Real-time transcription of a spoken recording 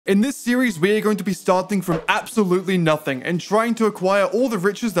In this series, we are going to be starting from absolutely nothing and trying to acquire all the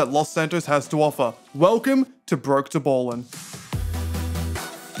riches that Los Santos has to offer. Welcome to Broke to Ballin'.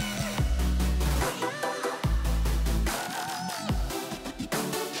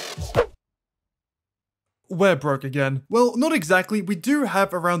 We're broke again. Well, not exactly. We do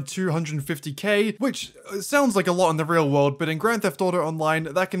have around 250k, which sounds like a lot in the real world, but in Grand Theft Auto Online,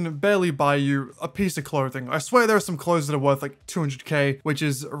 that can barely buy you a piece of clothing. I swear there are some clothes that are worth like 200k, which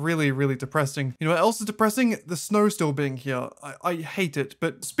is really, really depressing. You know what else is depressing? The snow still being here. I hate it.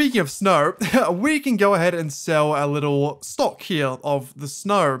 But speaking of snow, we can go ahead and sell a little stock here of the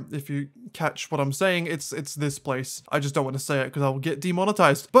snow. If you catch what I'm saying, it's this place. I just don't want to say it because I will get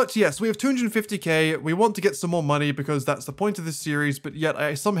demonetized. But yes, we have 250k. We want to get some more money because that's the point of this series, but yet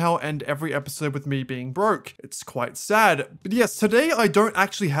I somehow end every episode with me being broke. It's quite sad. But yes, today I don't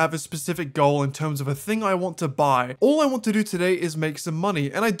actually have a specific goal in terms of a thing I want to buy. All I want to do today is make some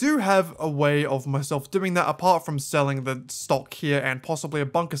money, and I do have a way of myself doing that apart from selling the stock here and possibly a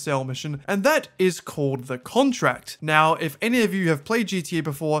bunker sale mission, and that is called the contract. Now, if any of you have played GTA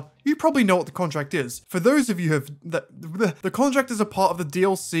before, you probably know what the contract is. For those of you who have, the contract is a part of the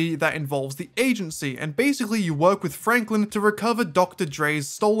DLC that involves the agency, and basically you work with Franklin to recover Dr. Dre's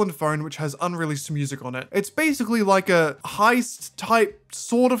stolen phone which has unreleased music on it. It's basically like a heist type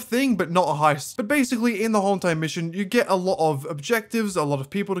sort of thing, but not a heist. But basically in the whole entire mission, you get a lot of objectives, a lot of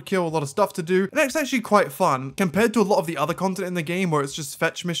people to kill, a lot of stuff to do, and it's actually quite fun compared to a lot of the other content in the game where it's just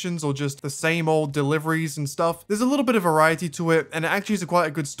fetch missions or just the same old deliveries and stuff. There's a little bit of variety to it, and it actually is quite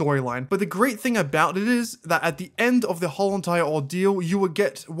a good storyline. But the great thing about it is that at the end of the whole entire ordeal, you will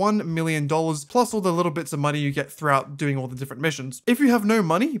get $1 million plus all the little bits of money you get throughout doing all the different missions. If you have no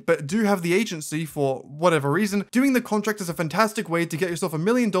money, but do have the agency for whatever reason, doing the contract is a fantastic way to get yourself $1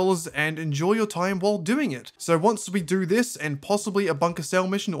 million and enjoy your time while doing it. So once we do this and possibly a bunker sale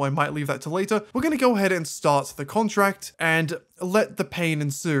mission, or I might leave that to later, we're going to go ahead and start the contract and let the pain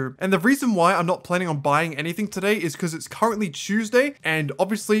ensue. And the reason why I'm not planning on buying anything today is because it's currently Tuesday, and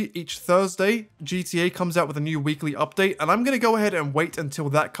obviously each Thursday GTA comes out with a new weekly update, and I'm going to go ahead and wait until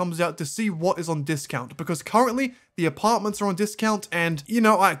that comes out to see what is on discount, because currently the apartments are on discount, and you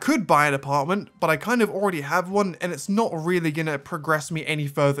know, I could buy an apartment, but I kind of already have one, and it's not really gonna progress me any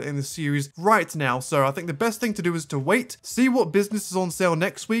further in the series right now. So I think the best thing to do is to wait, see what business is on sale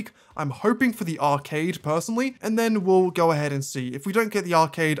next week. I'm hoping for the arcade personally, and then we'll go ahead and see. If we don't get the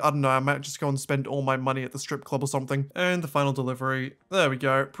arcade, I don't know, I might just go and spend all my money at the strip club or something. And the final delivery, there we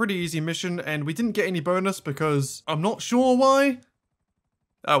go. Pretty easy mission, and we didn't get any bonus because I'm not sure why.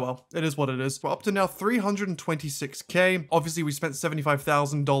 Oh well, it is what it is. We're up to now 326k. Obviously, we spent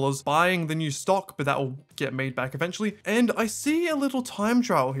 $75,000 buying the new stock, but that will get made back eventually. And I see a little time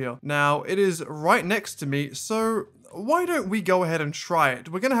trial here. Now, it is right next to me, so why don't we go ahead and try it?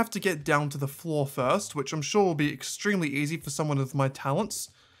 We're gonna have to get down to the floor first, which I'm sure will be extremely easy for someone with my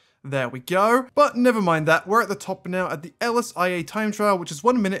talents. There we go. But never mind that. We're at the top now at the LSIA time trial, which is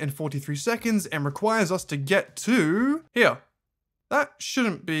 1 minute and 43 seconds and requires us to get to here. That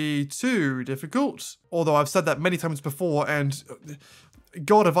shouldn't be too difficult. Although I've said that many times before, and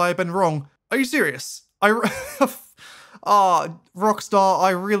God, have I been wrong. Are you serious? Rockstar,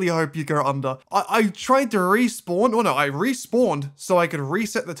 I really hope you go under. I tried to respawn. Oh no, I respawned so I could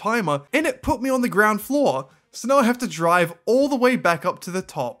reset the timer, and it put me on the ground floor. So now I have to drive all the way back up to the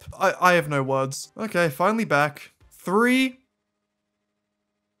top. I have no words. Okay, finally back. 3.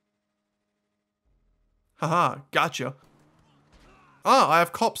 Haha, gotcha. Ah, I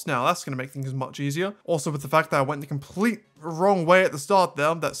have cops now. That's going to make things much easier. Also, with the fact that I went the complete wrong way at the start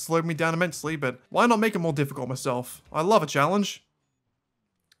there, that slowed me down immensely, but why not make it more difficult myself? I love a challenge.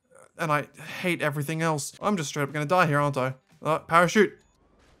 And I hate everything else. I'm just straight up going to die here, aren't I? Parachute.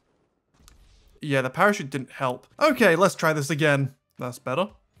 Yeah, the parachute didn't help. Okay, let's try this again. That's better.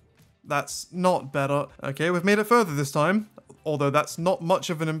 That's not better. Okay, we've made it further this time. Although that's not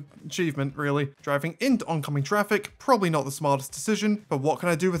much of an achievement, really. Driving into oncoming traffic, probably not the smartest decision, but what can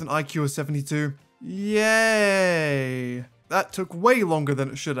I do with an IQ of 72? Yay! That took way longer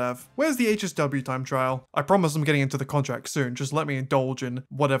than it should have. Where's the HSW time trial? I promise I'm getting into the contract soon, just let me indulge in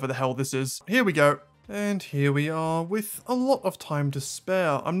whatever the hell this is. Here we go. And here we are with a lot of time to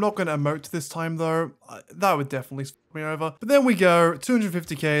spare. I'm not going to emote this time though. That would definitely screw me over. But there we go.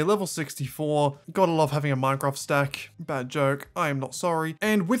 250k, level 64. Gotta love having a Minecraft stack. Bad joke. I am not sorry.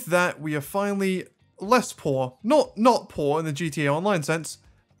 And with that, we are finally less poor. Not poor in the GTA Online sense,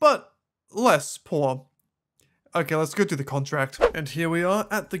 but less poor. Okay, let's go do the contract. And here we are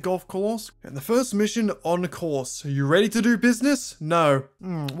at the golf course. And the first mission on course. Are you ready to do business? No.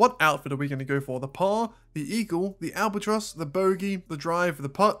 What outfit are we going to go for? The par, the eagle, the albatross, the bogey, the drive, the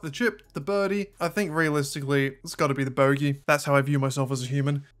putt, the chip, the birdie. I think realistically, it's got to be the bogey. That's how I view myself as a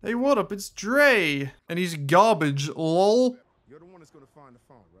human. Hey, what up? It's Dre. And he's garbage, lol. You're the one that's going to find the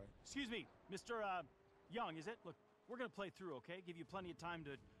phone, right? Excuse me, Mr. Young, is it? Look, we're going to play through, okay? Give you plenty of time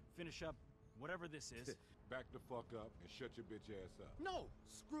to finish up whatever this is. Back the fuck up and shut your bitch ass up. No,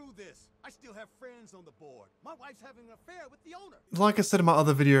 screw this. I still have friends on the board. My wife's having an affair with the owner. Like I said in my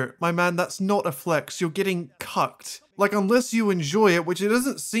other video, my man, that's not a flex. You're getting cucked. Like, unless you enjoy it, which it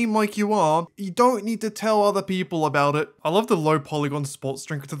doesn't seem like you are, you don't need to tell other people about it. I love the low polygon sports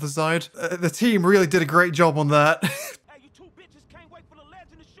drink to the side. The team really did a great job on that. Hey, you two bitches can't wait for the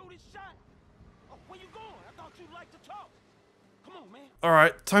legend to shoot his shot. Oh, where you going? I thought you'd like to talk. Come on, man.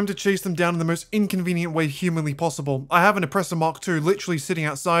 Alright, time to chase them down in the most inconvenient way humanly possible. I have an Oppressor Mark II literally sitting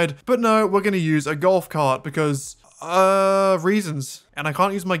outside, but no, we're gonna use a golf cart because, reasons. And I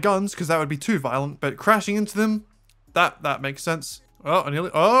can't use my guns because that would be too violent, but crashing into them, that makes sense. Oh,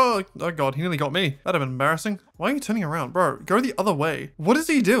 oh god, he nearly got me. That'd have been embarrassing. Why are you turning around? Bro, go the other way. What is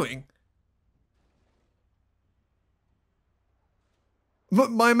he doing? But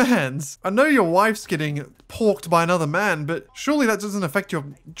my mans, I know your wife's getting porked by another man, but surely that doesn't affect your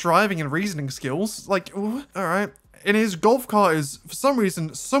driving and reasoning skills. Like, alright. And his golf cart is, for some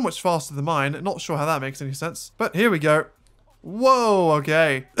reason, so much faster than mine. Not sure how that makes any sense. But here we go. Whoa,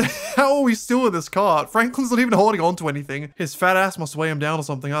 okay. How are we still in this cart? Franklin's not even holding on to anything. His fat ass must weigh him down or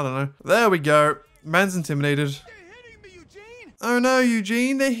something, I don't know. There we go. Man's intimidated. Oh no,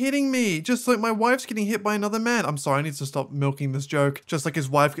 Eugene, they're hitting me. Just like my wife's getting hit by another man. I'm sorry, I need to stop milking this joke. Just like his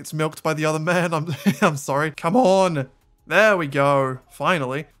wife gets milked by the other man. I'm sorry. Come on. There we go.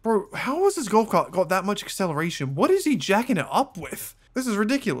 Finally. Bro, how has this golf cart got that much acceleration? What is he jacking it up with? This is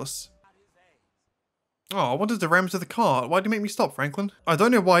ridiculous. Oh, I wanted to ram to the cart. Why'd you make me stop, Franklin? I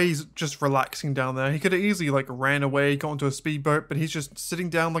don't know why he's just relaxing down there. He could have easily, like, ran away, got onto a speedboat, but he's just sitting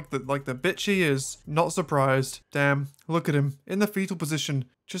down like the bitch he is. Not surprised. Damn. Look at him. In the fetal position.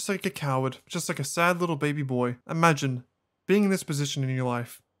 Just like a coward. Just like a sad little baby boy. Imagine being in this position in your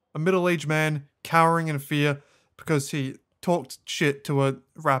life. A middle-aged man, cowering in fear because he talked shit to a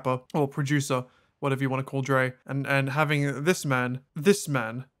rapper or producer, whatever you want to call Dre, and having this man,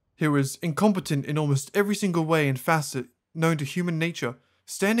 who is incompetent in almost every single way and facet known to human nature,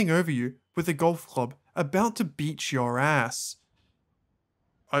 standing over you with a golf club, about to beat your ass.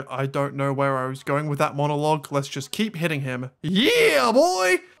 I don't know where I was going with that monologue. Let's just keep hitting him. Yeah,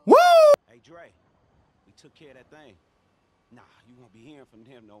 boy! Woo! Hey, Dre, we took care of that thing. Nah, you won't be hearing from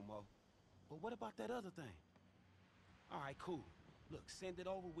him no more. But what about that other thing? All right, cool. Look, send it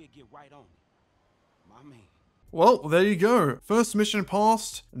over, we'll get right on it. My man. Well, there you go. First mission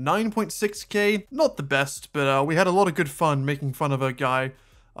passed, 9.6k. Not the best, but we had a lot of good fun making fun of a guy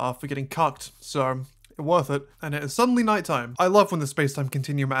for getting cucked, so worth it. And it is suddenly nighttime. I love when the space-time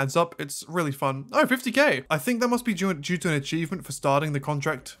continuum adds up. It's really fun. Oh, 50k. I think that must be due to an achievement for starting the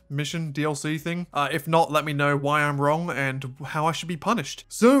contract mission DLC thing. If not, let me know why I'm wrong and how I should be punished.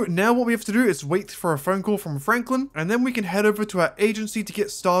 So now what we have to do is wait for a phone call from Franklin, and then we can head over to our agency to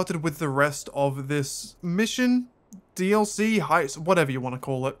get started with the rest of this mission, DLC, heist, whatever you want to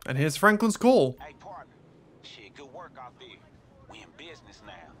call it. And here's Franklin's call. Hey, partner. Shit, good work out there. We in business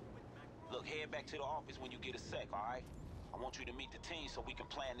now. Look, head back to the office when you get a sec, all right? I want you to meet the team so we can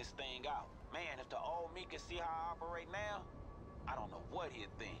plan this thing out. Man, if the old me can see how I operate now, I don't know what he'd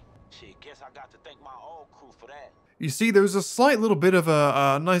think. Shit, guess I got to thank my old crew for that. You see, there was a slight little bit of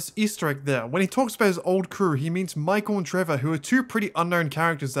a nice Easter egg there. When he talks about his old crew, he means Michael and Trevor, who are two pretty unknown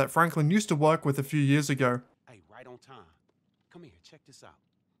characters that Franklin used to work with a few years ago. Hey, right on time. Come here, check this out.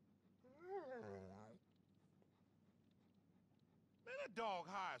 Man, that dog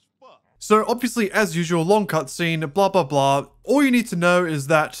high as fuck. So obviously, as usual, long cutscene, blah, blah, blah. All you need to know is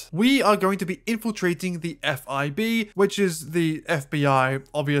that we are going to be infiltrating the FIB, which is the FBI,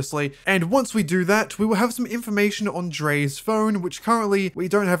 obviously. And once we do that, we will have some information on Dre's phone, which currently we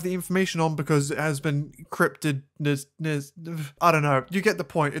don't have the information on because it has been encrypted. I don't know. You get the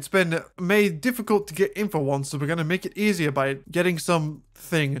point. It's been made difficult to get info on, so we're going to make it easier by getting some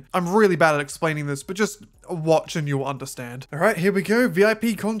thing. I'm really bad at explaining this, but just watch and you'll understand. All right, here we go.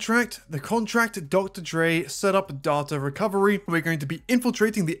 VIP contract. The contract, Dr. Dre, set up data recovery. We're going to be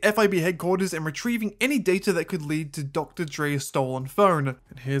infiltrating the FIB headquarters and retrieving any data that could lead to Dr. Dre's stolen phone.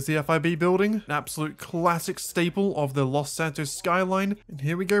 And here's the FIB building, an absolute classic staple of the Los Santos skyline. And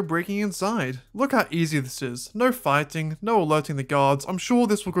here we go, breaking inside. Look how easy this is. No fighting, no alerting the guards. I'm sure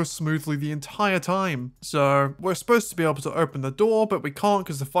this will go smoothly the entire time. So we're supposed to be able to open the door, but we can't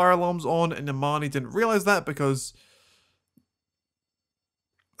because the fire alarm's on, and Imani didn't realize that because...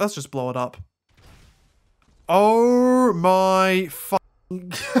 Let's just blow it up. Oh my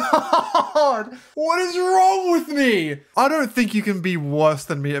God! What is wrong with me? I don't think you can be worse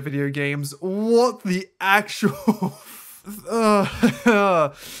than me at video games. What the actual...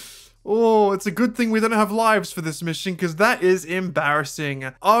 Oh, it's a good thing we don't have lives for this mission because that is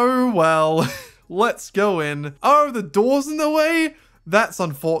embarrassing. Oh well, let's go in. Oh, the door's in the way? That's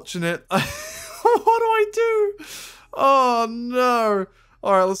unfortunate. What do I do? Oh no.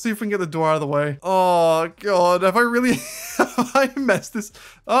 All right, let's see if we can get the door out of the way. Oh God, have I really have I messed this?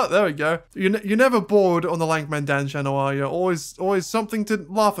 Oh, there we go. You're never bored on the Lankmandan channel, are you? Always something to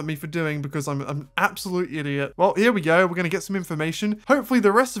laugh at me for doing because I'm an absolute idiot. Well, here we go. We're gonna get some information. Hopefully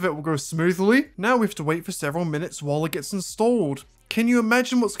the rest of it will go smoothly. Now we have to wait for several minutes while it gets installed. Can you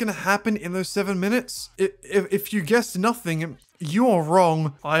imagine what's gonna happen in those 7 minutes? If you guessed nothing, you are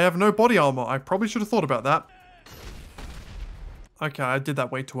wrong. I have no body armor. I probably should have thought about that. Okay, I did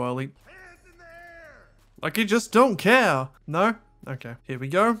that way too early. Like you just don't care. No? Okay, here we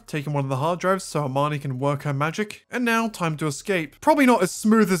go. Taking one of the hard drives so Imani can work her magic. And now, time to escape. Probably not as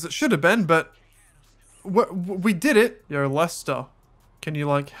smooth as it should have been, but... we did it. Yo, Lester. Can you,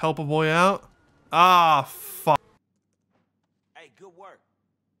 like, help a boy out? Ah, fuck. Hey, good work.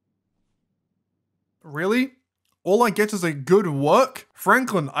 Really? All I get is a good work?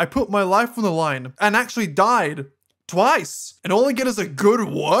 Franklin, I put my life on the line and actually died. Twice. And all I get is a good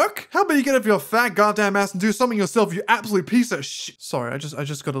work? How about you get up your fat goddamn ass and do something yourself, you absolute piece of shit. Sorry, I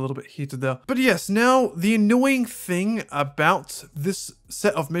just got a little bit heated there. But yes, now the annoying thing about this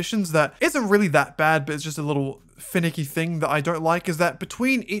set of missions that isn't really that bad, but it's just a little finicky thing that I don't like is that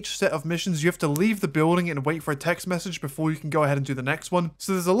between each set of missions, you have to leave the building and wait for a text message before you can go ahead and do the next one.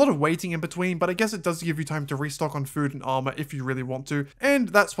 So there's a lot of waiting in between, but I guess it does give you time to restock on food and armor if you really want to. And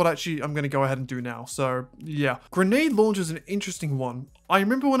that's what actually I'm going to go ahead and do now. So yeah, grenade launcher is an interesting one. I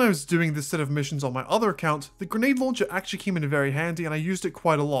remember when I was doing this set of missions on my other account, the grenade launcher actually came in very handy and I used it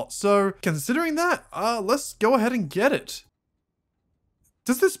quite a lot. So considering that, let's go ahead and get it.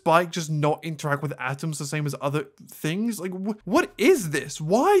 Does this bike just not interact with atoms the same as other things? Like, what is this?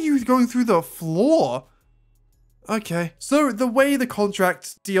 Why are you going through the floor? Okay, so the way the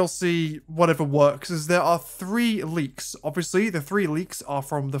contract DLC whatever works is there are 3 leaks. Obviously, the 3 leaks are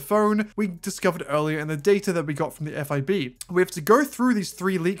from the phone we discovered earlier and the data that we got from the FIB. We have to go through these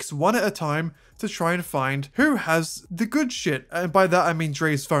 3 leaks one at a time to try and find who has the good shit. And by that, I mean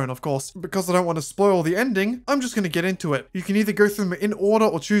Dre's phone, of course. Because I don't want to spoil the ending, I'm just going to get into it. You can either go through them in order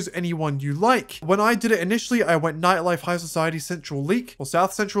or choose any one you like. When I did it initially, I went Nightlife High Society Central Leak or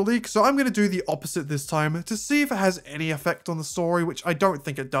South Central Leak. So I'm going to do the opposite this time to see if it has any effect on the story, which I don't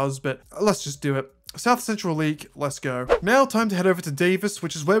think it does, but let's just do it. South Central League, let's go. Now time to head over to Davis,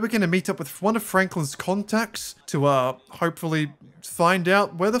 which is where we're going to meet up with one of Franklin's contacts to hopefully find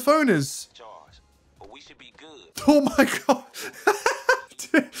out where the phone is. But we should be good. Oh my god.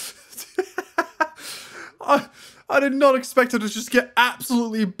 I did not expect her to just get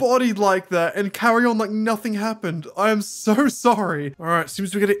absolutely bodied like that and carry on like nothing happened. I am so sorry. All right,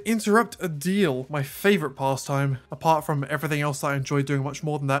 seems we're gonna interrupt a deal. My favorite pastime, apart from everything else that I enjoy doing much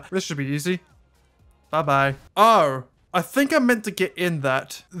more than that. This should be easy. Bye-bye. Oh, I think I meant to get in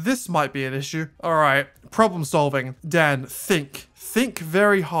that. This might be an issue. All right, problem solving. Dan, think. Think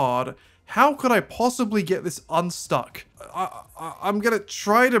very hard. How could I possibly get this unstuck? I'm gonna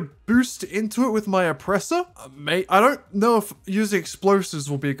try to boost into it with my oppressor. I don't know if using explosives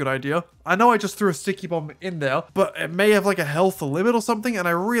will be a good idea. I know I just threw a sticky bomb in there, but it may have like a health limit or something, and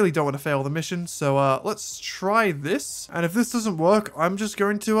I really don't want to fail the mission. So let's try this. And if this doesn't work, I'm just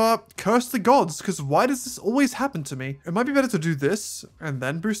going to curse the gods, because why does this always happen to me? It might be better to do this and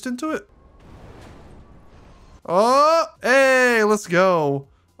then boost into it. Oh, hey, let's go.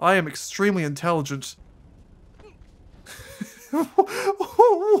 I am extremely intelligent.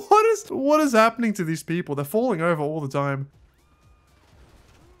 What is happening to these people? They're falling over all the time.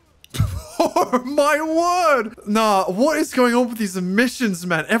 Oh my word! Nah, what is going on with these missions,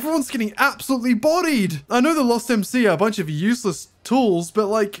 man? Everyone's getting absolutely bodied. I know the Lost MC are a bunch of useless tools, but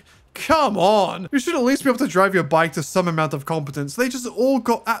like, Come on. You should at least be able to drive your bike to some amount of competence. They just all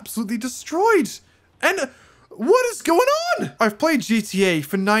got absolutely destroyed. And what is going on? I've played GTA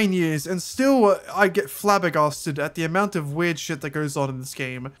for 9 years and still I get flabbergasted at the amount of weird shit that goes on in this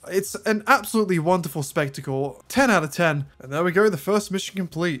game. It's an absolutely wonderful spectacle. 10 out of 10. And there we go, the first mission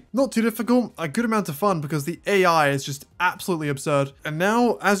complete. Not too difficult, a good amount of fun because the AI is just absolutely absurd. And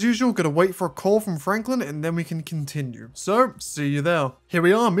now, as usual, gotta wait for a call from Franklin and then we can continue. So, see you there. Here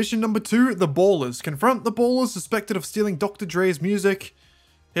we are, mission number 2, the Ballers. Confront the Ballers suspected of stealing Dr. Dre's music.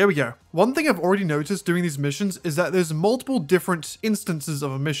 Here we go. One thing I've already noticed doing these missions is that there's multiple different instances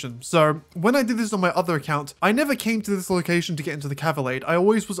of a mission. So when I did this on my other account, I never came to this location to get into the Cavalade. I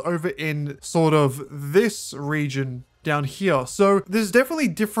always was over in sort of this region down here. So there's definitely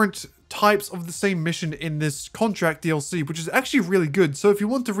different types of the same mission in this contract DLC, which is actually really good. So if you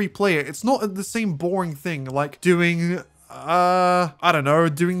want to replay it, it's not the same boring thing like doing I don't know,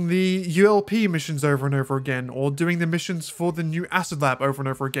 doing the ULP missions over and over again, or doing the missions for the new Acid Lab over and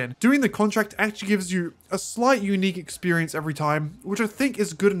over again. Doing the contract actually gives you a slight unique experience every time, which I think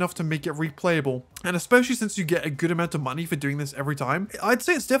is good enough to make it replayable. And especially since you get a good amount of money for doing this every time, I'd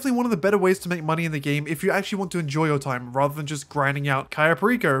say it's definitely one of the better ways to make money in the game if you actually want to enjoy your time, rather than just grinding out Cayo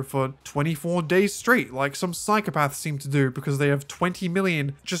Perico for 24 days straight, like some psychopaths seem to do because they have 20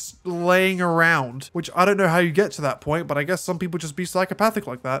 million just laying around, which I don't know how you get to that point, but I guess some people just be psychopathic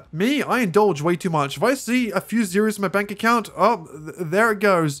like that. Me, I indulge way too much. If I see a few zeros in my bank account, oh, there it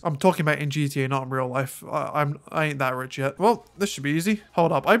goes. I'm talking about in GTA, not in real life. I ain't that rich yet. Well, this should be easy.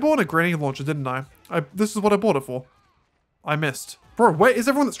 Hold up. I bought a grenade launcher, didn't I? This is what I bought it for. I missed. Bro, where is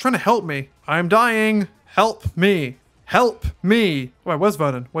everyone that's trying to help me? I'm dying. Help me. Help me. Wait, where's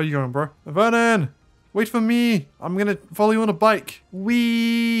Vernon? Where are you going, bro? Vernon! Wait for me. I'm gonna follow you on a bike.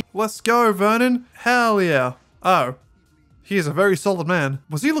 Wee. Let's go, Vernon. Hell yeah. Oh. He is a very solid man.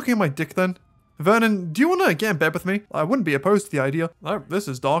 Was he looking at my dick then? Vernon, do you want to get in bed with me? I wouldn't be opposed to the idea. Oh, this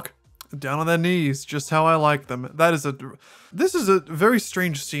is dark. Down on their knees, just how I like them. This is a very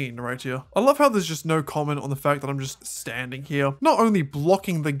strange scene right here. I love how there's just no comment on the fact that I'm just standing here. Not only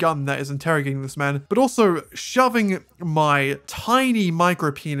blocking the gun that is interrogating this man, but also shoving my tiny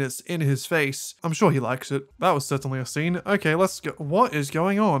micro penis in his face. I'm sure he likes it. That was certainly a scene. Okay, let's go. What is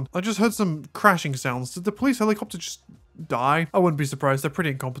going on? I just heard some crashing sounds. Did the police helicopter just die? I wouldn't be surprised. They're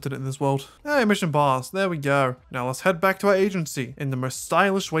pretty incompetent in this world. Hey, mission passed. There we go. Now let's head back to our agency in the most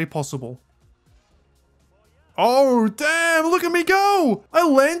stylish way possible. Oh, damn, look at me go! I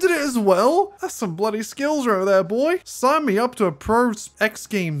landed it as well? That's some bloody skills right there, boy. Sign me up to a pro X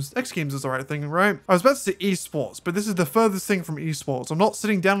Games. X Games is the right thing, right? I was about to say esports, but this is the furthest thing from esports. I'm not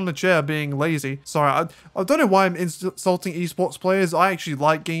sitting down in a chair being lazy. Sorry, I don't know why I'm insulting esports players. I actually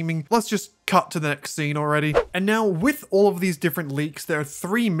like gaming. Let's just cut to the next scene already. And now with all of these different leaks, there are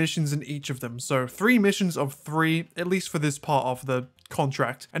 3 missions in each of them. So 3 missions of 3, at least for this part of the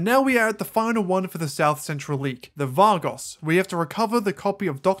contract. And now we are at the final one for the South Central leak, the Vargos. We have to recover the copy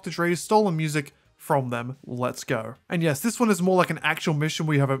of Dr. Dre's stolen music from them. Let's go. And yes, this one is more like an actual mission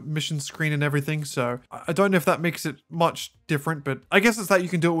where you have a mission screen and everything, so I don't know if that makes it much different, but I guess it's that you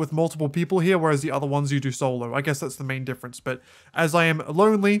can do it with multiple people here, whereas the other ones you do solo. I guess that's the main difference, but as I am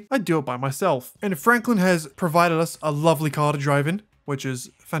lonely, I do it by myself. And Franklin has provided us a lovely car to drive in, which is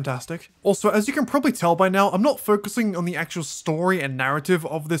fantastic. Also, as you can probably tell by now, I'm not focusing on the actual story and narrative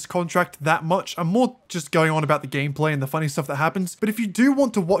of this contract that much. I'm more just going on about the gameplay and the funny stuff that happens. But if you do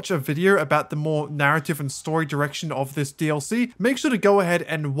want to watch a video about the more narrative and story direction of this DLC, make sure to go ahead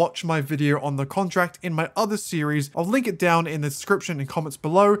and watch my video on the contract in my other series. I'll link it down in the description and comments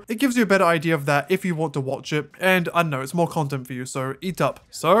below. It gives you a better idea of that if you want to watch it. And I don't know, it's more content for you, so eat up.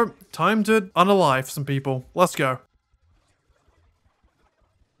 So, time to unalive some people. Let's go.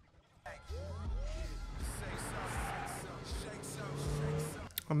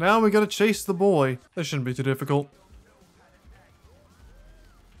 And now we gotta chase the boy. This shouldn't be too difficult.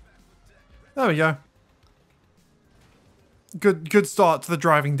 There we go. Good start to the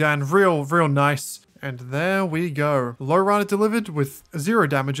driving, Dan. Real nice. And there we go. Lowrider delivered with 0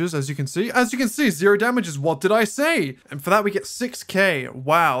 damages, as you can see. As you can see, 0 damages. What did I say? And for that, we get 6k.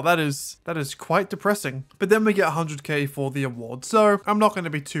 Wow, that is quite depressing. But then we get 100k for the award. So I'm not going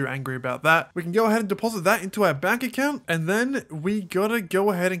to be too angry about that. We can go ahead and deposit that into our bank account. And then we gotta go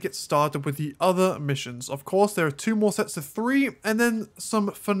ahead and get started with the other missions. Of course, there are 2 more sets of 3 and then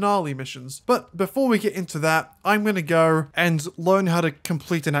some finale missions. But before we get into that, I'm going to go and learn how to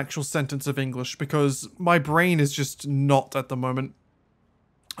complete an actual sentence of English because my brain is just not at the moment.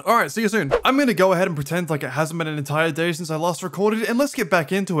 Alright, see you soon. I'm gonna go ahead and pretend like it hasn't been an entire day since I last recorded, and let's get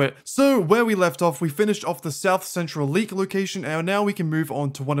back into it. So, where we left off, we finished off the South Central Leak location, and now we can move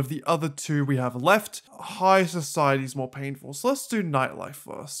on to one of the other two we have left. High society is more painful, so let's do nightlife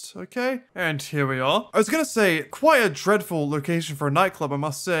first, okay? And here we are. I was gonna say, quite a dreadful location for a nightclub, I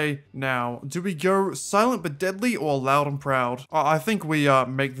must say. Now, do we go silent but deadly, or loud and proud? I think we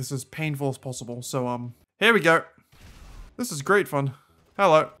make this as painful as possible, so here we go. This is great fun.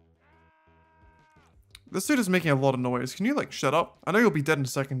 Hello. This dude is making a lot of noise. Can you, like, shut up? I know you'll be dead in a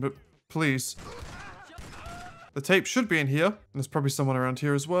second, but please. The tape should be in here. And there's probably someone around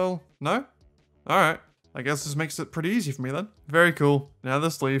here as well. No? Alright. I guess this makes it pretty easy for me then. Very cool. Now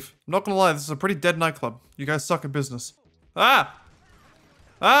let's leave. I'm not gonna lie, this is a pretty dead nightclub. You guys suck at business. Ah!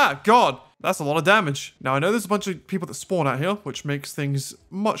 Ah! God! That's a lot of damage. Now, I know there's a bunch of people that spawn out here, which makes things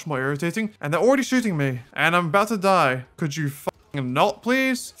much more irritating. And they're already shooting me. And I'm about to die. Could you not,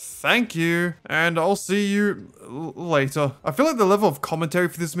 please? Thank you. And I'll see you later. I feel like the level of commentary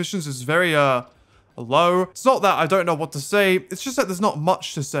for these missions is very, low. It's not that I don't know what to say. It's just that there's not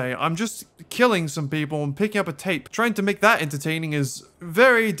much to say. I'm just killing some people and picking up a tape. Trying to make that entertaining is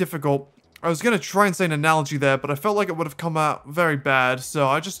very difficult. I was going to try and say an analogy there, but I felt like it would have come out very bad, so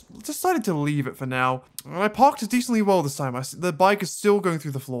I just decided to leave it for now. And I parked decently well this time. The bike is still going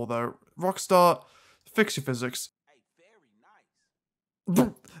through the floor, though. Rockstar, fix your physics.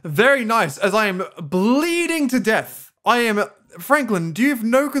 Very nice, as I am bleeding to death. I am... Franklin, do you have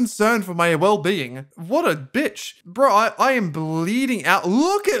no concern for my well-being? What a bitch. Bro, I am bleeding out.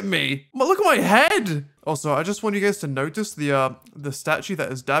 Look at me. Look at my head. Also, I just want you guys to notice the statue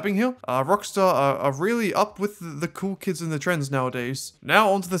that is dabbing here. Rockstar are really up with the cool kids and the trends nowadays.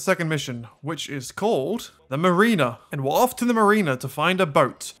 Now on to the second mission, which is called the Marina. And we're off to the Marina to find a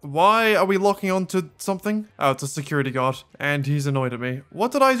boat. Why are we locking onto something? Oh, it's a security guard. And he's annoyed at me.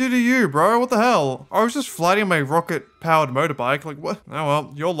 What did I do to you, bro? What the hell? I was just flying my rocket-powered motorbike. Like, what? Oh,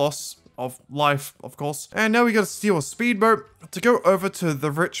 well, your loss. Of life, of course. And now we gotta steal a speedboat to go over to the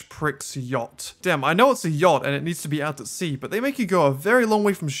rich prick's yacht. Damn, I know it's a yacht and it needs to be out at sea, but they make you go a very long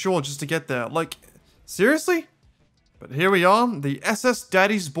way from shore just to get there. Like, seriously? But here we are, the SS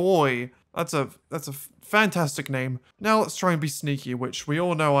Daddy's Boy. That's a fantastic name. Now let's try and be sneaky, which we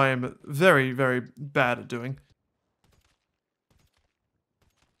all know I am very, very bad at doing.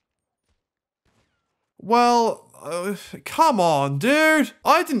 Well... come on, dude.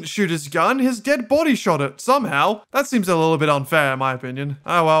 I didn't shoot his gun. His dead body shot it, somehow. That seems a little bit unfair, in my opinion.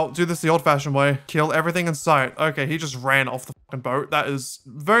 Oh, well, do this the old-fashioned way. Kill everything in sight. Okay, he just ran off the fucking boat. That is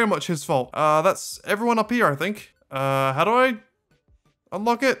very much his fault. That's everyone up here, I think. How do I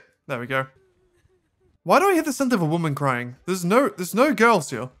unlock it? There we go. Why do I hear the sound of a woman crying? There's no girls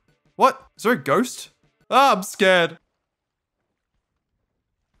here. What? Is there a ghost? Ah, I'm scared.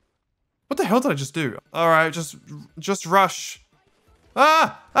 What the hell did I just do? Alright, just rush.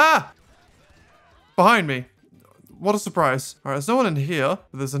 Ah! Ah! Behind me. What a surprise. Alright, there's no one in here.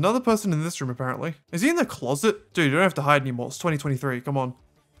 But there's another person in this room, apparently. Is he in the closet? Dude, you don't have to hide anymore. It's 2023. Come on.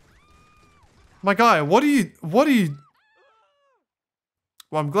 My guy, what are you... Well,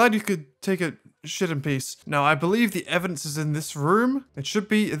 I'm glad you could take a shit in peace. Now, I believe the evidence is in this room. It should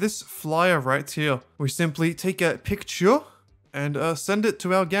be this flyer right here. We simply take a picture... and send it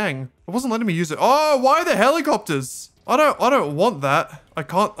to our gang. It wasn't letting me use it. Oh, why the helicopters? I don't want that. I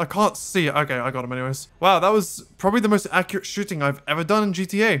can't see it. Okay, I got him anyways. Wow, that was probably the most accurate shooting I've ever done in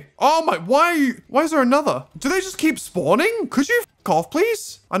GTA. Oh my, why is there another? Do they just keep spawning? Could you f off,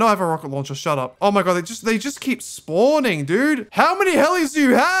 please? I know I have a rocket launcher, shut up. Oh my god, they just keep spawning, dude. How many helis do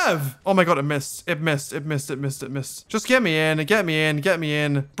you have? Oh my god, it missed. It missed. Just get me in, get me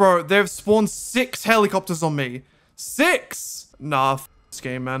in. Bro, they've spawned 6 helicopters on me. 6! Nah, f this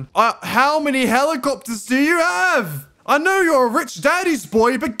game, man. How many helicopters do you have? I know you're a rich daddy's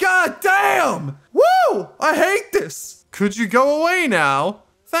boy, but god damn! Woo! I hate this! Could you go away now?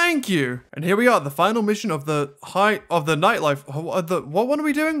 Thank you. And here we are, the final mission of the nightlife. What one are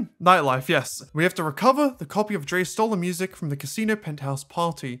we doing? Nightlife, yes. We have to recover the copy of Dre's stolen music from the casino penthouse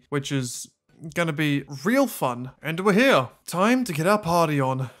party, which is gonna be real fun. And we're here. Time to get our party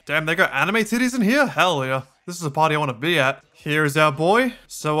on. Damn, they got anime titties in here? Hell yeah. This is a party I want to be at. Here's our boy.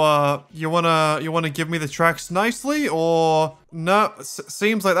 So, you wanna give me the tracks nicely, or no?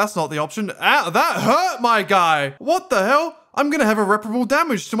 Seems like that's not the option. Ah, that hurt, my guy. What the hell? I'm gonna have irreparable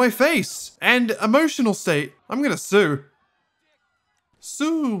damage to my face and emotional state. I'm gonna sue.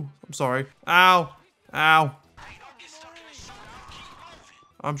 Sue. I'm sorry. Ow. Ow.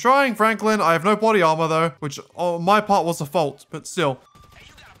 I'm trying, Franklin. I have no body armor though, which on my part was a fault, but still.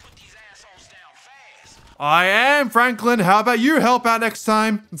 I am, Franklin. How about you help out next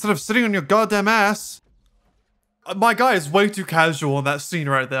time instead of sitting on your goddamn ass? My guy is way too casual on that scene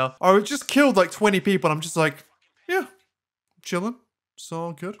right there. Oh, it just killed like 20 people. And I'm just like, yeah, chilling. It's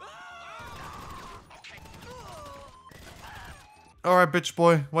all good. All right, bitch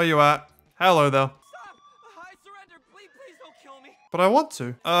boy, where you at? Hello there. I surrender. Please don't kill me. But I want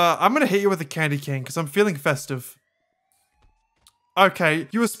to. I'm gonna hit you with a candy cane because I'm feeling festive. Okay,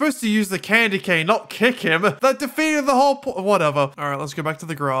 you were supposed to use the candy cane, not kick him. That defeated the whole point. Whatever. All right, let's go back to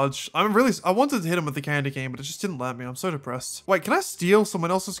the garage. I wanted to hit him with the candy cane, but it just didn't let me. I'm so depressed. Wait, can I steal someone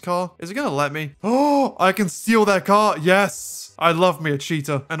else's car? Is it gonna let me? Oh, I can steal that car. Yes. I love me a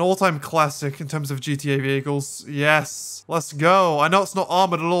cheetah. An all-time classic in terms of GTA vehicles. Yes. Let's go. I know it's not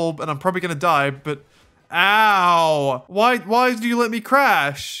armored at all, and I'm probably gonna die, but... Ow! Why do you let me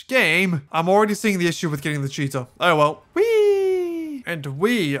crash? Game. I'm already seeing the issue with getting the cheetah. Oh well. Whee! And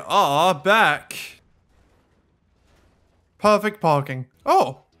we are back. Perfect parking.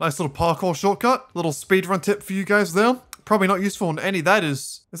 Oh, nice little parkour shortcut. Little speedrun tip for you guys there. Probably not useful in any.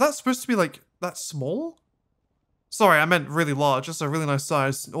 Is that supposed to be like that small? Sorry, I meant really large. Just a really nice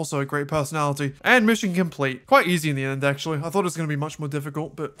size. Also a great personality. And mission complete. Quite easy in the end, actually. I thought it was going to be much more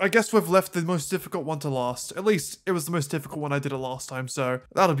difficult, but I guess we've left the most difficult one to last. At least it was the most difficult one I did it last time, so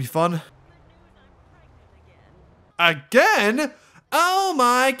that'll be fun. Again? Oh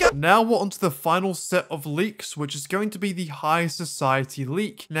my god! Now we're onto the final set of leaks, which is going to be the High Society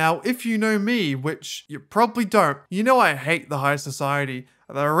leak. Now, if you know me, which you probably don't, you know I hate the High Society.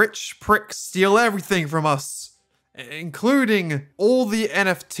 The rich pricks steal everything from us. Including all the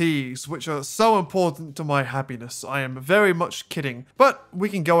NFTs, which are so important to my happiness. I am very much kidding. But we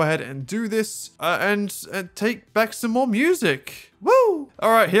can go ahead and do this and take back some more music. Woo!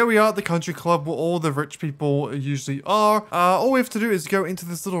 Alright, here we are at the country club where all the rich people usually are. All we have to do is go into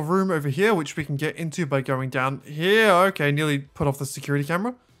this little room over here, which we can get into by going down here. Okay, nearly put off the security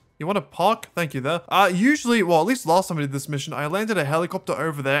camera. You want to park? Thank you there. Usually, well, at least last time I did this mission, I landed a helicopter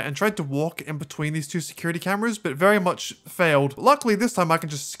over there and tried to walk in between these two security cameras, but very much failed. Luckily, this time I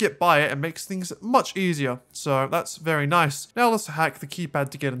can just skip by it and makes things much easier. So that's very nice. Now let's hack the keypad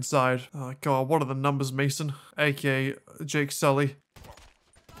to get inside. Oh god, what are the numbers, Mason? AKA Jake Sully.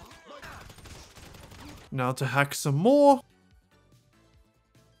 Now to hack some more.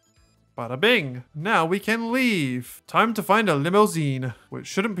 Bada bing. Now we can leave. Time to find a limousine, which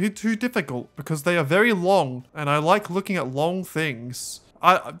shouldn't be too difficult because they are very long and I like looking at long things.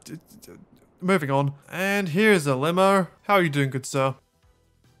 Moving on. And here's a limo. How are you doing, good sir?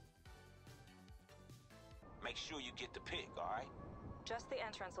 Make sure you get the pic, alright? Just the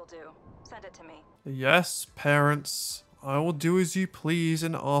entrance will do. Send it to me. Yes, parents. I will do as you please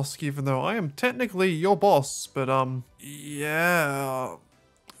and ask, even though I am technically your boss, but yeah.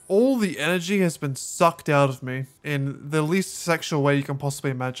 All the energy has been sucked out of me in the least sexual way you can possibly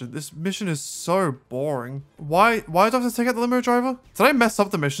imagine. This mission is so boring. Why do I have to take out the limo driver? Did I mess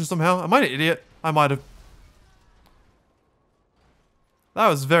up the mission somehow? Am I an idiot? I might have. That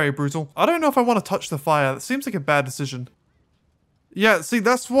was very brutal. I don't know if I want to touch the fire. That seems like a bad decision. Yeah, see,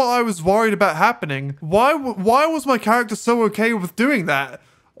 that's what worried about happening. Why was my character so okay with doing that?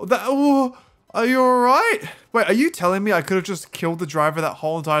 Are you alright? Wait, are you telling me I could have just killed the driver that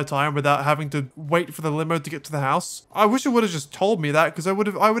whole entire time without having to wait for the limo to get to the house? I wish it would have just told me that, because I would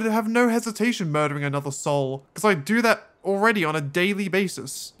have no hesitation murdering another soul. Because I do that already on a daily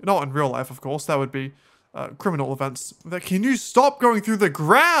basis. Not in real life, of course. That would be criminal offense. Can you stop going through the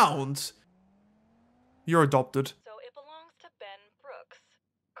ground? You're adopted. So it belongs to Ben Brooks,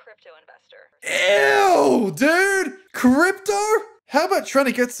 crypto investor. Ew, dude! Crypto? How about trying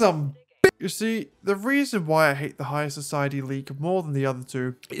to get some... You see, the reason why I hate the High Society League more than the other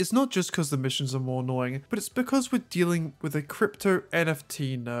two is not just because the missions are more annoying, but it's because we're dealing with a crypto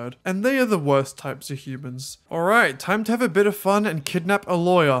NFT nerd, and they are the worst types of humans. Alright, time to have a bit of fun and kidnap a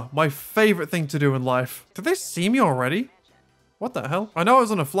lawyer, my favorite thing to do in life. Did they see me already? What the hell? I know I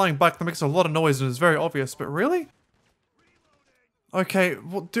was on a flying bike that makes a lot of noise and is very obvious, but really? Okay,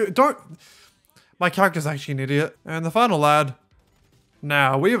 well, don't... My character's actually an idiot. And the final lad...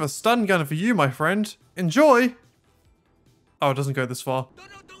 Now, we have a stun gun for you, my friend. Enjoy! Oh, it doesn't go this far. No,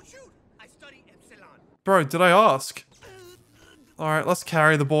 don't shoot. I study Epsilon. Bro, did I ask? Alright, let's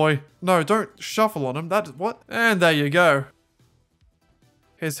carry the boy. No, don't shuffle on him. What? And there you go.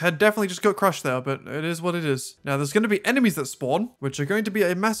 His head definitely just got crushed there, but it is what it is. Now, there's going to be enemies that spawn, which are going to be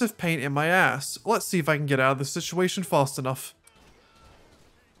a massive pain in my ass. Let's see if I can get out of this situation fast enough.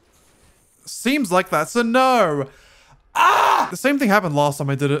 Seems like that's a no. Ah! The same thing happened last time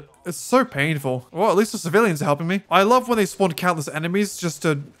I did it. It's so painful. Well, at least the civilians are helping me. I love when they spawn countless enemies just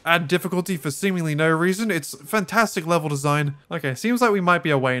to add difficulty for seemingly no reason. It's fantastic level design. Okay, seems like we might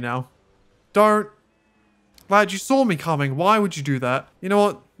be away now. Don't. Lad, you saw me coming. Why would you do that? You know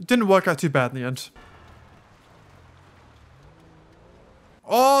what? It didn't work out too bad in the end.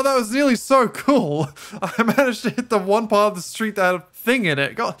 Oh, that was nearly so cool. I managed to hit the one part of the street that had a thing in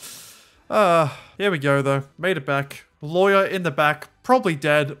it. God. Here we go though. Made it back. Lawyer in the back. Probably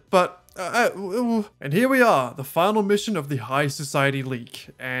dead, but... and here we are, the final mission of the High Society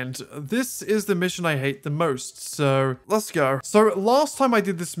League. And this is the mission I hate the most, so let's go. So last time I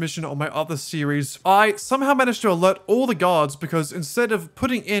did this mission on my other series, I somehow managed to alert all the guards because instead of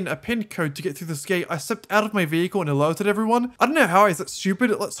putting in a pin code to get through this gate, I stepped out of my vehicle and alerted everyone. I don't know how I was that stupid.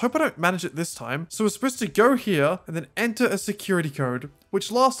 Let's hope I don't manage it this time. So we're supposed to go here and then enter a security code, which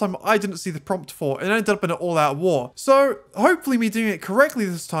last time I didn't see the prompt for and ended up in an all-out war. So hopefully me doing it correctly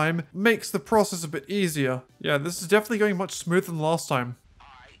this time makes the process a bit easier. Yeah, this is definitely going much smoother than last time.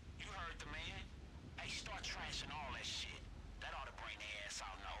 Alright, you heard the man. Hey, start trashing all that shit. That ought to bring their ass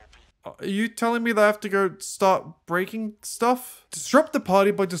out in the open. Are you telling me that I have to go start breaking stuff? Disrupt the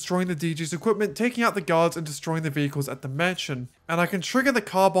party by destroying the DJ's equipment, taking out the guards, and destroying the vehicles at the mansion. And I can trigger the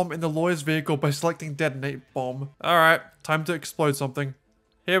car bomb in the lawyer's vehicle by selecting detonate bomb. Alright, time to explode something.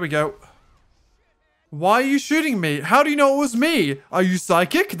 Here we go. Why are you shooting me? How do you know it was me? Are you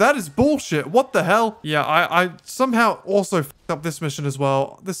psychic? That is bullshit. What the hell? Yeah, I somehow also f***ed up this mission as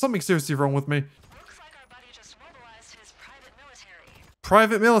well. There's something seriously wrong with me. Looks like our buddy just mobilized his private military.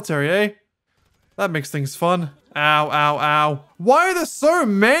 Private military, eh? That makes things fun. Ow, ow, ow. Why are there so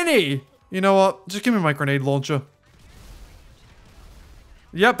many? You know what? Just give me my grenade launcher.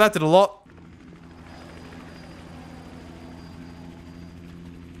 Yep, that did a lot.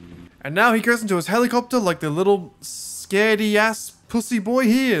 And now he goes into his helicopter like the little scaredy-ass pussy boy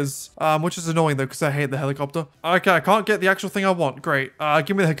he is. Which is annoying though, because I hate the helicopter. Okay, I can't get the actual thing I want. Great.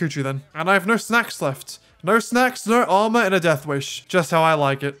 Give me the Hakuchi then. And I have no snacks left. No snacks, no armor, and a death wish. Just how I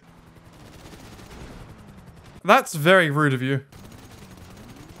like it. That's very rude of you.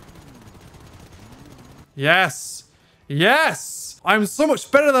 Yes. Yes! I'm so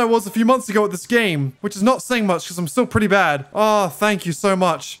much better than I was a few months ago at this game, which is not saying much because I'm still pretty bad. Oh, thank you so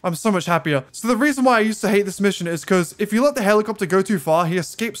much. I'm so much happier. So the reason why I used to hate this mission is because if you let the helicopter go too far, he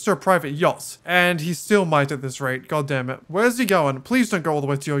escapes to a private yacht. And he still might at this rate. God damn it. Where's he going? Please don't go all the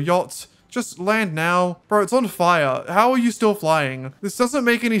way to your yacht. Just land now. Bro, it's on fire. How are you still flying? This doesn't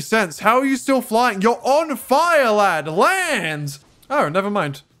make any sense. How are you still flying? You're on fire, lad. Land! Oh, never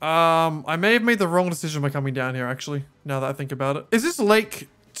mind. I may have made the wrong decision by coming down here, actually, now that I think about it. Is this lake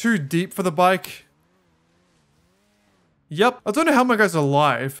too deep for the bike? Yep. I don't know how my guy's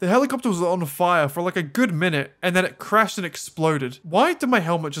alive. The helicopter was on fire for like a good minute, and then it crashed and exploded. Why did my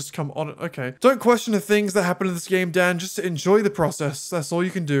helmet just come on? Okay. Don't question the things that happen in this game, Dan. Just enjoy the process. That's all you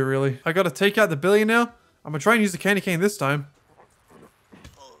can do, really. I gotta take out the billion now. I'm gonna try and use the candy cane this time.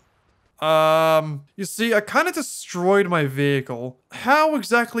 You see, I kind of destroyed my vehicle. How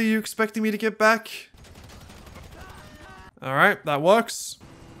exactly are you expecting me to get back? Alright, that works.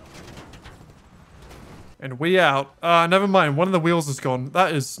 And we out. Never mind. One of the wheels is gone.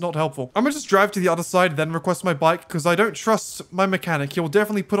 That is not helpful. I'm gonna just drive to the other side, then request my bike, because I don't trust my mechanic. He'll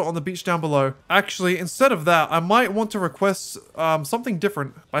definitely put it on the beach down below. Actually, instead of that, I might want to request, something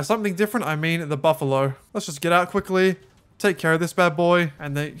different. By something different, I mean the buffalo. Let's just get out quickly. Take care of this bad boy.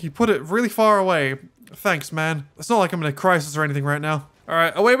 And he put it really far away. Thanks, man. It's not like I'm in a crisis or anything right now. All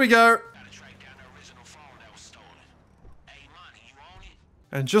right, away we go.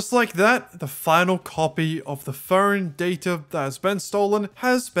 And just like that, the final copy of the phone data that has been stolen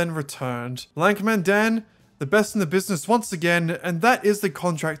has been returned. Lankmandan, the best in the business once again, and that is the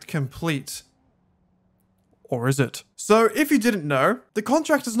contract complete. Or is it? So, if you didn't know, the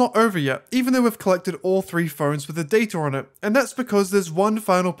contract is not over yet, even though we've collected all 3 phones with the data on it. And that's because there's one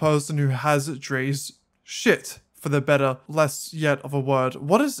final person who has Dre's shit, for the better, less yet of a word.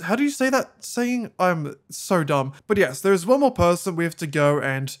 How do you say that saying? I'm so dumb. But yes, there's one more person we have to go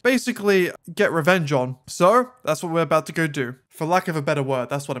and basically get revenge on. So, that's what we're about to go do. For lack of a better word,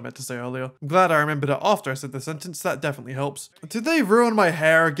 that's what I meant to say earlier. I'm glad I remembered it after I said the sentence, that definitely helps. Did they ruin my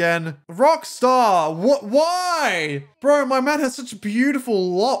hair again? Rockstar! What? Why? Bro, my man has such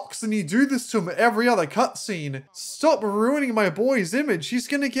beautiful locks and you do this to him every other cutscene. Stop ruining my boy's image. He's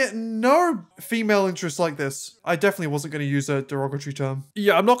gonna get no female interest like this. I definitely wasn't gonna use a derogatory term.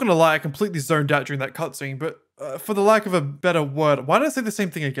 Yeah, I'm not gonna lie, I completely zoned out during that cutscene, but for the lack of a better word, why did I say the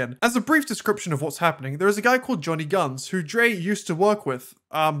same thing again? As a brief description of what's happening, there is a guy called Johnny Guns, who Dre used to work with,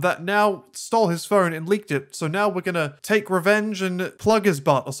 that now stole his phone and leaked it. So now we're gonna take revenge and plug his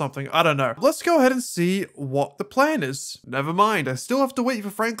butt or something. I don't know. Let's go ahead and see what the plan is. Never mind, I still have to wait for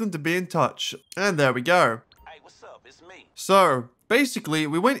Franklin to be in touch. And there we go. Hey, what's up? It's me. So, basically,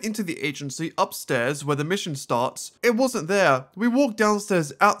 we went into the agency upstairs where the mission starts. It wasn't there. We walked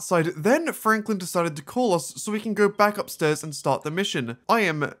downstairs outside, then Franklin decided to call us so we can go back upstairs and start the mission. I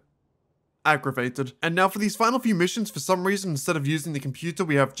am aggravated. And now for these final few missions, for some reason, instead of using the computer,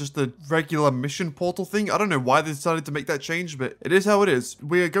 we have just the regular mission portal thing. I don't know why they decided to make that change, but it is how it is.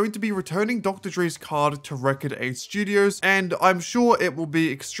 We are going to be returning Dr. Dre's card to Record 8 Studios, and I'm sure it will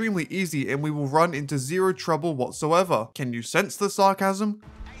be extremely easy and we will run into zero trouble whatsoever. Can you sense the sarcasm?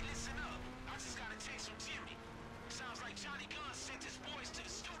 Hey, listen up. I just got a text from Jimmy. Sounds like Johnny Gunn sent his boys to the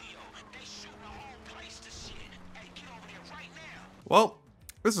studio. They shooting the whole place to shit. Hey, get over there right now. Well,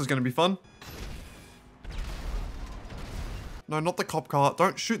 this is gonna be fun. No, not the cop car.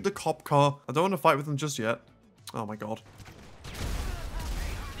 Don't shoot the cop car. I don't want to fight with them just yet. Oh my god.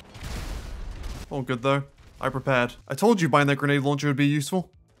 All good though. I prepared. I told you buying that grenade launcher would be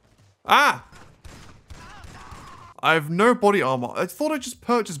useful. Ah! I have no body armor. I thought I just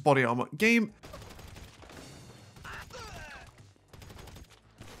purchased body armor. Game.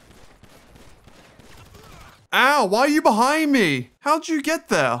 Ow, why are you behind me? How'd you get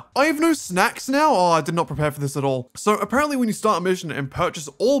there? I have no snacks now? Oh, I did not prepare for this at all. So apparently when you start a mission and purchase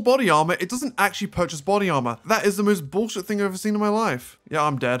all body armor, it doesn't actually purchase body armor. That is the most bullshit thing I've ever seen in my life. Yeah,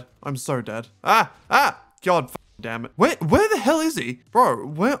 I'm dead. I'm so dead. God damn it. Where the hell is he? Bro,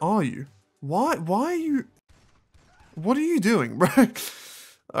 where are you? Why are you? What are you doing, bro?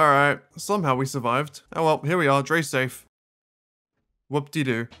 All right, somehow we survived. Oh well, here we are, Dre's safe.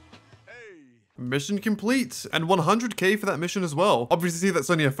 Whoop-de-doo. Mission complete, and 100k for that mission as well. Obviously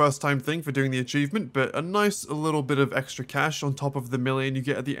that's only a first time thing for doing the achievement, but a nice little bit of extra cash on top of the million you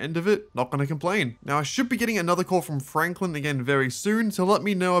get at the end of it. Not gonna complain. Now I should be getting another call from Franklin again very soon to let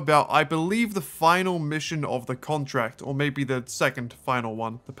me know about, I believe, the final mission of the contract, or maybe the second final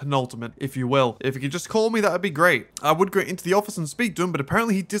one, the penultimate, if you will. If you could just call me, that would be great. I would go into the office and speak to him, but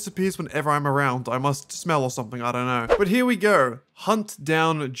apparently he disappears whenever I'm around. I must smell or something, I don't know. But here we go. Hunt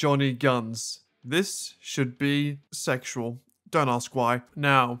down Johnny Guns. This should be sexual. Don't ask why.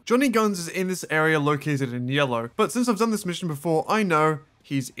 Now, Johnny Guns is in this area located in yellow, but since I've done this mission before, I know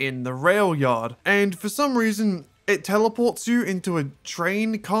he's in the rail yard. And for some reason, it teleports you into a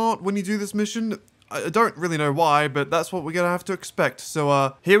train cart when you do this mission. I don't really know why, but that's what we're gonna have to expect.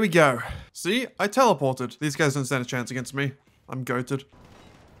 So, here we go. See? I teleported. These guys don't stand a chance against me. I'm goated.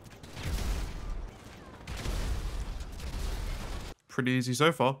 Pretty easy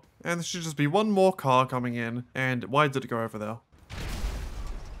so far. And there should just be one more car coming in. And why did it go over there?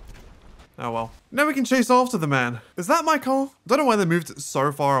 Oh well. Now we can chase after the man. Is that my car? Don't know why they moved it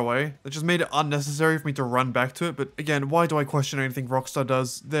so far away. It just made it unnecessary for me to run back to it. But again, why do I question anything Rockstar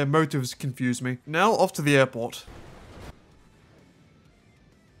does? Their motives confuse me. Now off to the airport.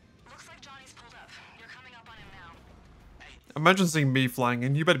 Looks like Johnny's pulled up. You're coming up on him now. Imagine seeing me flying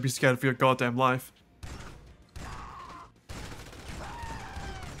in. You better be scared for your goddamn life.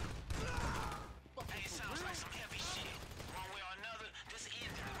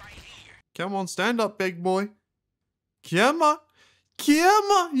 Come on, stand up, big boy. Come on. Come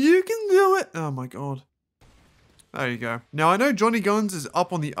on. You can do it. Oh my god. There you go. Now, I know Johnny Guns is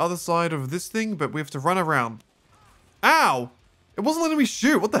up on the other side of this thing, but we have to run around. Ow! It wasn't letting me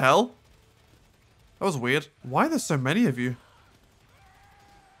shoot. What the hell? That was weird. Why are there so many of you?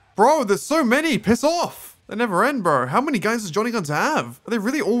 Bro, there's so many. Piss off. They never end, bro. How many guys does Johnny Guns have? Are they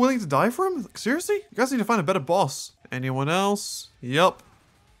really all willing to die for him? Like, seriously? You guys need to find a better boss. Anyone else? Yup.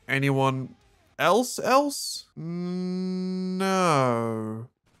 Anyone else? No.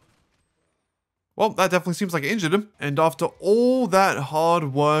 Well, that definitely seems like it injured him. And after all that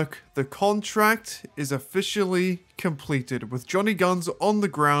hard work, the contract is officially completed, with Johnny Guns on the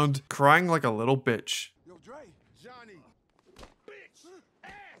ground crying like a little bitch. Yo, Dre. Johnny. Bitch.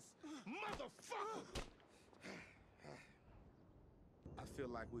 Ass. Motherfucker. I feel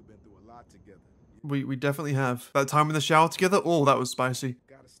like we've been through a lot together. We definitely have. That time in the shower together, oh, that was spicy.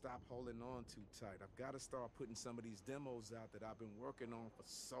 Gotta stop holding on too tight. I've gotta start putting some of these demos out that I've been working on for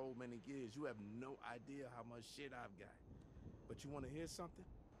so many years. You have no idea how much shit I've got. But you wanna hear something?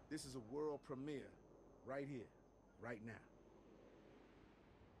 This is a world premiere. Right here. Right now.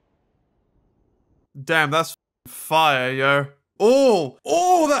 Damn, that's fire, yo.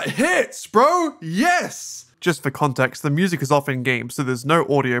 Oh, that hits, bro. Yes. Just for context, the music is off in game, so there's no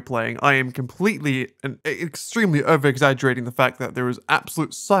audio playing. I am completely and extremely over-exaggerating the fact that there is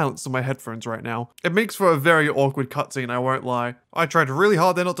absolute silence in my headphones right now. It makes for a very awkward cutscene, I won't lie. I tried really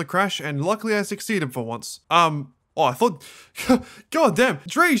hard there not to crash, and luckily I succeeded for once. Oh, I thought, god damn,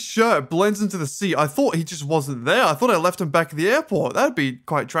 Dre's shirt blends into the sea. I thought he just wasn't there. I thought I left him back at the airport. That'd be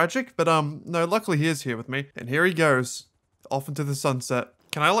quite tragic, but no, luckily he is here with me. And here he goes, off into the sunset.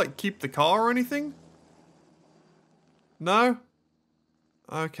 Can I, like, keep the car or anything? No?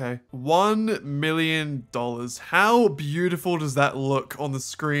 Okay. $1 million. How beautiful does that look on the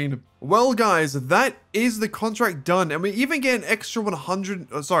screen? Well, guys, that is the contract done, and we even get an extra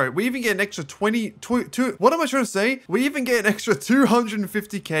 100, we even get an extra 22, what am I trying to say? We even get an extra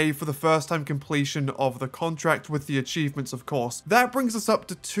 250k for the first time completion of the contract with the achievements, of course. That brings us up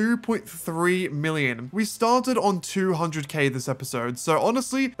to 2.3 million. We started on 200k this episode, so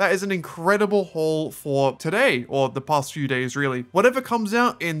honestly, that is an incredible haul for today, or the past few days, really. Whatever comes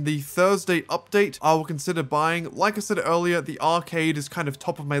out in the Thursday update, I will consider buying. Like I said earlier, the arcade is kind of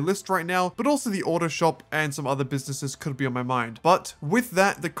top of my list right now, but also the auto shop and some other businesses could be on my mind. But with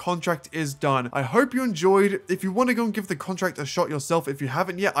that, the contract is done. I hope you enjoyed. If you want to go and give the contract a shot yourself, if you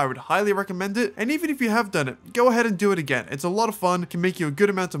haven't yet, I would highly recommend it. And even if you have done it, go ahead and do it again. It's a lot of fun, can make you a good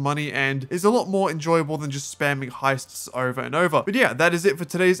amount of money, and is a lot more enjoyable than just spamming heists over and over. But yeah, that is it for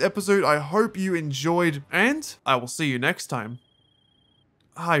today's episode. I hope you enjoyed, and I will see you next time.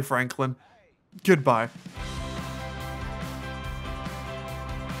 Hi, Franklin. Goodbye.